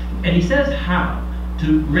 And he says how?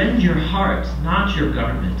 To rend your hearts, not your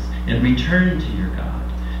garments, and return to your God.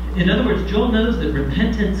 In other words, Joel knows that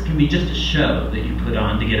repentance can be just a show that you put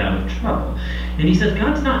on to get out of trouble. And he says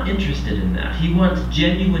God's not interested in that. He wants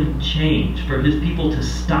genuine change for his people to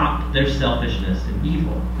stop their selfishness and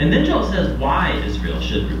evil. And then Joel says why Israel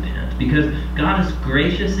should repent. Because God is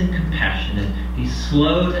gracious and compassionate. He's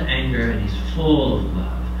slow to anger and he's full of love.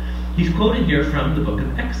 He's quoting here from the book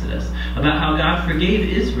of Exodus about how God forgave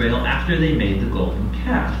Israel after they made the golden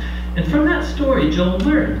calf. And from that story, Joel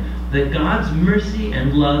learned that God's mercy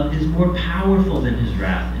and love is more powerful than his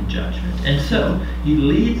wrath and judgment. And so, he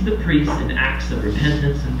leads the priests in acts of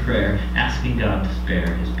repentance and prayer, asking God to spare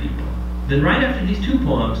his people. Then right after these two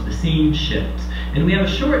poems, the scene shifts, and we have a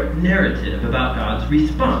short narrative about God's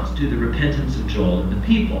response to the repentance of Joel and the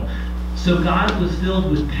people. So God was filled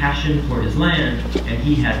with passion for his land, and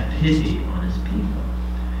he had pity on his people.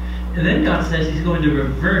 And then God says he's going to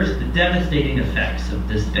reverse the devastating effects of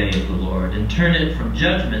this day of the Lord and turn it from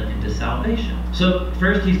judgment into salvation. So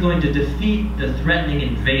first he's going to defeat the threatening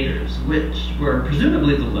invaders, which were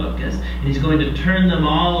presumably the locusts, and he's going to turn them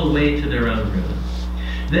all away to their own ruin.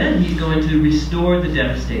 Then he's going to restore the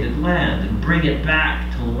devastated land and bring it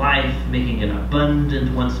back to life, making it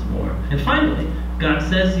abundant once more. And finally, God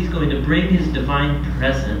says he's going to bring his divine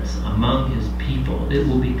presence among his people. It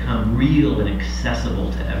will become real and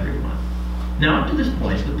accessible to everyone. Now, up to this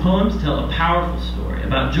point, the poems tell a powerful story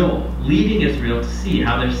about Joel leading Israel to see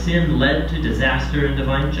how their sin led to disaster and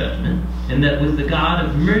divine judgment, and that with the God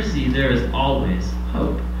of mercy there is always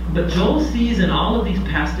hope. But Joel sees in all of these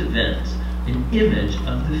past events an image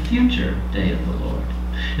of the future day of the Lord.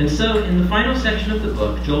 And so, in the final section of the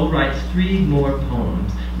book, Joel writes 3 more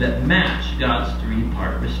poems that match God's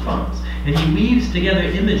 3-part response. And he weaves together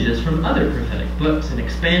images from other prophetic books and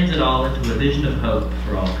expands it all into a vision of hope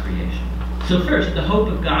for all creation. So first, the hope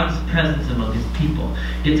of God's presence among his people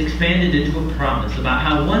gets expanded into a promise about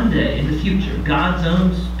how one day in the future, God's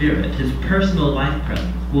own Spirit, his personal life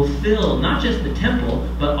presence, will fill not just the temple,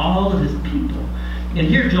 but all of his people. And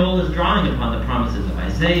here Joel is drawing upon the promises of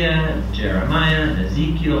Isaiah and Jeremiah and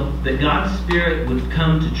Ezekiel that God's Spirit would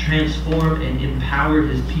come to transform and empower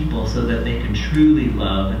his people so that they can truly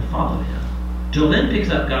love and follow him. Joel then picks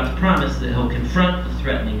up God's promise that he'll confront the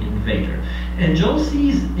threatening invader. And Joel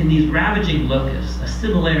sees in these ravaging locusts a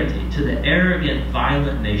similarity to the arrogant,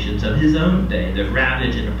 violent nations of his own day that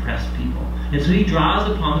ravage and oppress people. And so he draws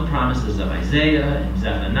upon the promises of Isaiah and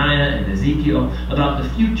Zephaniah and Ezekiel about the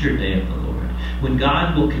future day of the Lord, when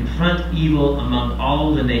God will confront evil among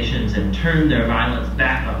all the nations and turn their violence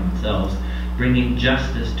back on themselves, bringing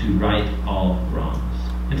justice to right all wrongs.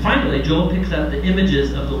 And finally, Joel picks up the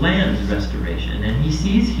images of the land's restoration, and he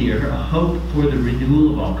sees here a hope for the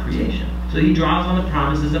renewal of all creation. So he draws on the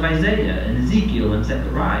promises of Isaiah and Ezekiel and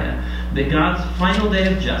Zechariah that God's final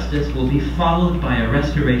day of justice will be followed by a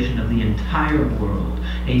restoration of the entire world,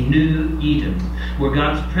 a new Eden, where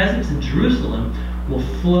God's presence in Jerusalem will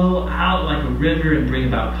flow out like a river and bring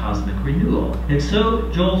about cosmic renewal. And so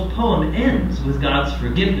Joel's poem ends with God's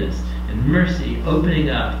forgiveness and mercy opening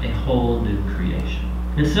up a whole new creation.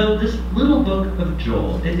 And so this little book of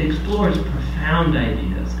Joel, it explores profound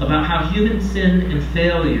ideas about how human sin and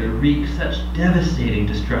failure wreak such devastating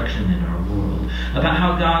destruction in our world, about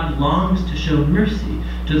how God longs to show mercy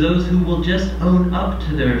to those who will just own up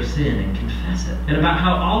to their sin and confess it, and about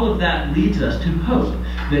how all of that leads us to hope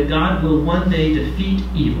that God will one day defeat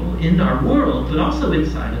evil in our world, but also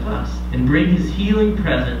inside of us, and bring his healing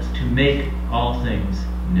presence to make all things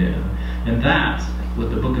new. And that's what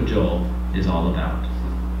the book of Joel is all about.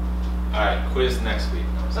 All right, quiz next week.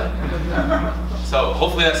 So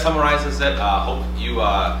hopefully that summarizes it. Hope you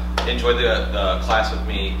enjoyed the class with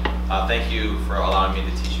me. Thank you for allowing me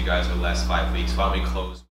to teach you guys over the last 5 weeks. Why don't we close?